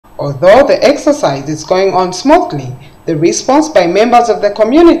Although the exercise is going on smoothly, the response by members of the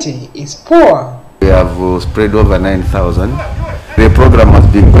community is poor. We have spread over 9,000. The program has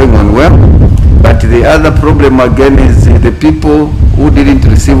been going on well, but the other problem again is the people who didn't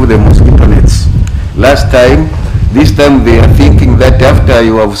receive the mosquito nets last time. This time they are thinking that after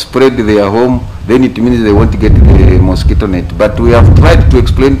you have spread their home, then it means they want to get the mosquito net. But we have tried to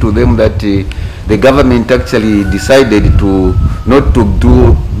explain to them that the government actually decided to not to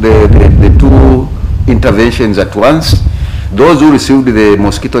do the two interventions at once. Those who received the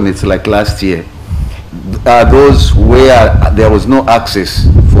mosquito nets like last year are those where there was no access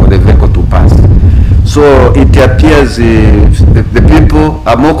for the vehicle to pass. So it appears the people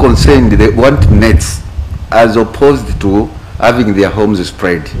are more concerned, they want nets as opposed to having their homes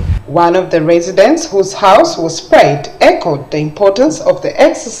sprayed. One of the residents whose house was sprayed echoed the importance of the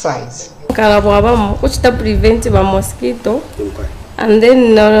exercise. Prevent mosquito, and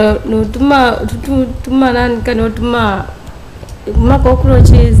then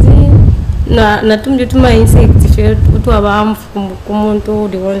cockroaches,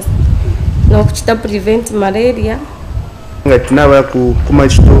 insects prevent malaria.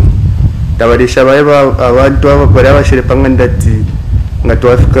 Tabarisha abantu abari abashirepanga ndati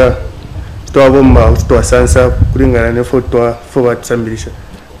ngatwafika twabomba twasansa kuringana ne foto batsambisha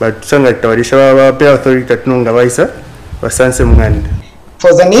batusanga tabarisha ba authority tunonga baisa basanse mnganda.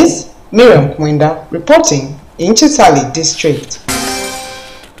 For the news, Miriam Mwenda reporting in Chisali district.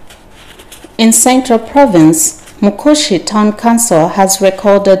 In Central Province, Mukush Town Council has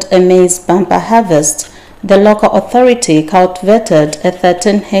recorded a maize bumper harvest. The local authority cultivated a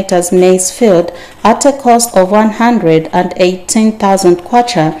 13 hectares maize field at a cost of 118,000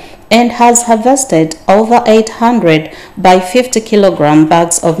 kwacha and has harvested over 800 by 50 kilogram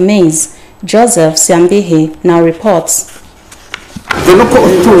bags of maize. Joseph Siambihi now reports. The local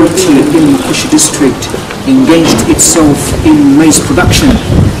authority in Mukush district engaged itself in maize production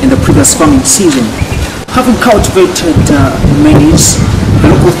in the previous farming season. Having cultivated maize, the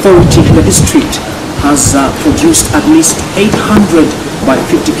local authority in the district has produced at least 800 by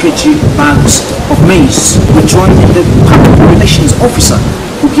 50 kg bags of maize. We join the public relations officer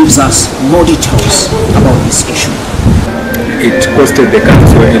who gives us more details about this issue. It costed the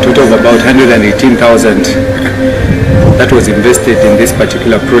council a total of about 118,000 that was invested in this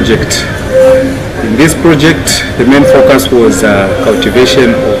particular project. In this project, the main focus was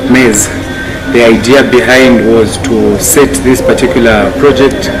cultivation of maize. The idea behind was to set this particular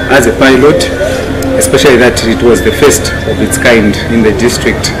project as a pilot, especially that it was the first of its kind in the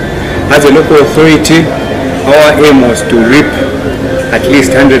district. As a local authority, our aim was to reap at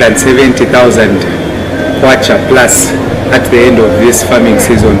least 170,000 kwacha plus at the end of this farming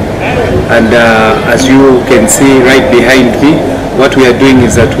season. And as you can see right behind me, what we are doing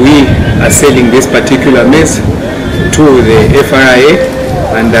is that we are selling this particular maize to the FRIA,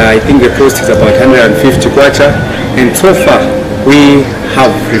 and I think the cost is about 150 kwacha, and so far we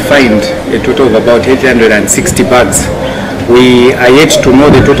have refined a total of about 860 bags. We are yet to know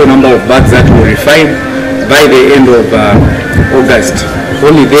the total number of bags that we refine by the end of August.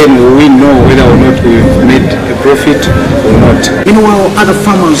 Only then will we know whether or not we've made a profit or not. Meanwhile, other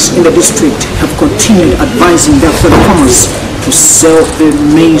farmers in the district have continued advising their fellow farmers to sell the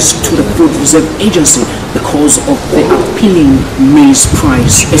maize to the Food Reserve Agency because of the appealing maize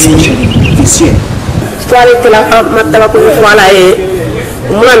price, especially this year.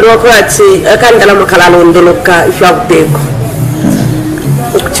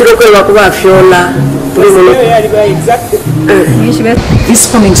 This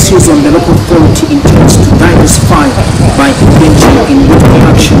coming season, the local authority intends to diversify by engaging in wheat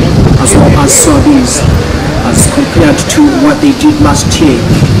production as well as soybeans, as compared to what they did last year,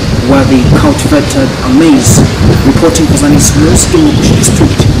 where they cultivated maize. Reporting for Zanis News in Mukush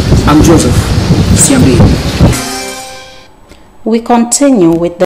district, I'm Joseph Siambi. We continue with the